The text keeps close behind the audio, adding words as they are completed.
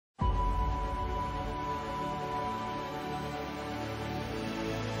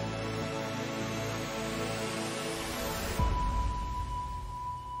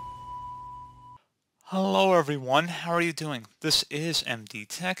Hello everyone, how are you doing? This is MD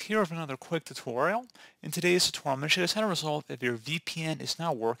Tech here with another quick tutorial. In today's tutorial, I'm going to show you guys how to resolve if your VPN is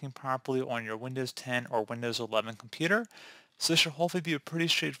not working properly on your Windows 10 or Windows 11 computer. So this should hopefully be a pretty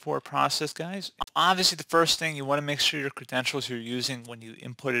straightforward process, guys. Obviously, the first thing, you want to make sure your credentials you're using when you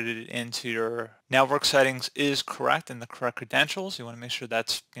inputted it into your network settings is correct and the correct credentials. You want to make sure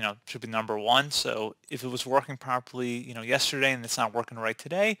that's, should be number one. So if it was working properly, yesterday and it's not working right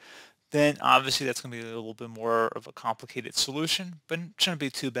today, then obviously that's going to be a little bit more of a complicated solution, but it shouldn't be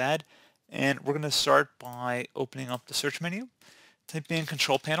too bad. And we're going to start by opening up the search menu, type in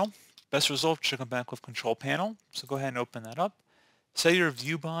Control Panel. Best result should come back with Control Panel, so go ahead and open that up. Set your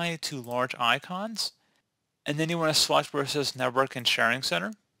view by to large icons, and then you want to select where it says Network and Sharing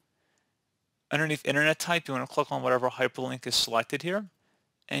Center. Underneath Internet Type, you want to click on whatever hyperlink is selected here,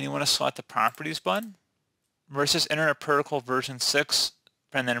 and you want to select the Properties button. Where it says Internet Protocol version 6,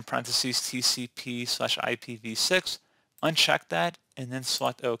 and then in parentheses TCP/IPv6, uncheck that and then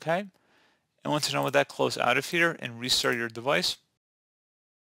select OK. And once you're done with that, close out of here and restart your device.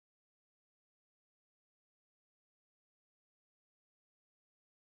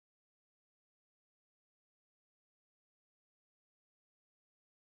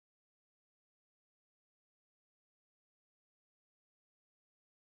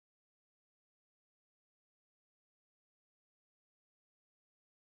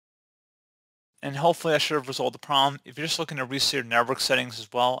 And hopefully that should have resolved the problem. If you're just looking to reset your network settings as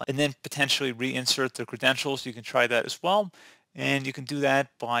well and then potentially reinsert the credentials, you can try that as well. And you can do that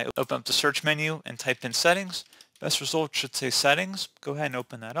by opening up the search menu and type in settings. Best result should say settings. Go ahead and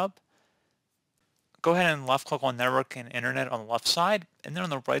open that up. Go ahead and left click on network and internet on the left side. And then on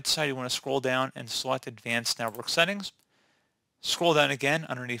the right side, you want to scroll down and select advanced network settings. Scroll down again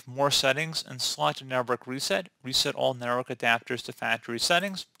underneath More Settings and select Network Reset. Reset all network adapters to factory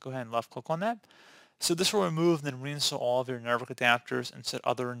settings. Go ahead and left click on that. So this will remove and then reinstall all of your network adapters and set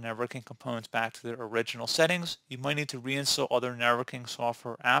other networking components back to their original settings. You might need to reinstall other networking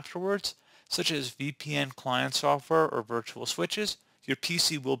software afterwards, such as VPN client software or virtual switches. Your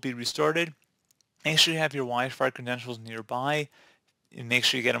PC will be restarted. Make sure you have your Wi-Fi credentials nearby. And make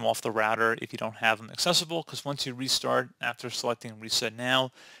sure you get them off the router if you don't have them accessible, because once you restart after selecting Reset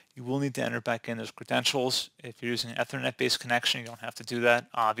Now, you will need to enter back in those credentials. If you're using an Ethernet-based connection, you don't have to do that,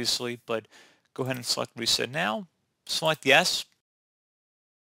 obviously, but go ahead and select Reset Now, select Yes,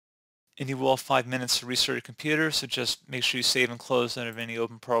 and you will have 5 minutes to restart your computer, so just make sure you save and close out of any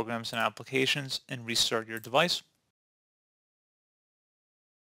open programs and applications and restart your device.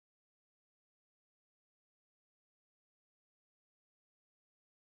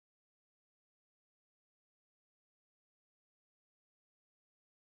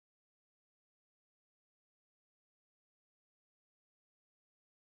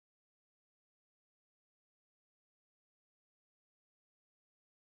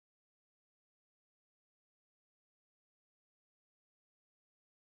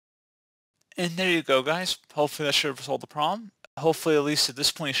 And there you go, guys. Hopefully that should have resolved the problem. Hopefully, at least at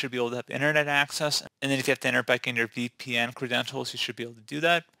this point, you should be able to have internet access. And then if you have to enter back in your VPN credentials, you should be able to do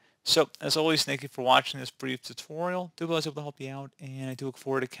that. So, as always, thank you for watching this brief tutorial. I was able to help you out, and I do look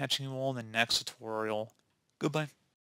forward to catching you all in the next tutorial. Goodbye.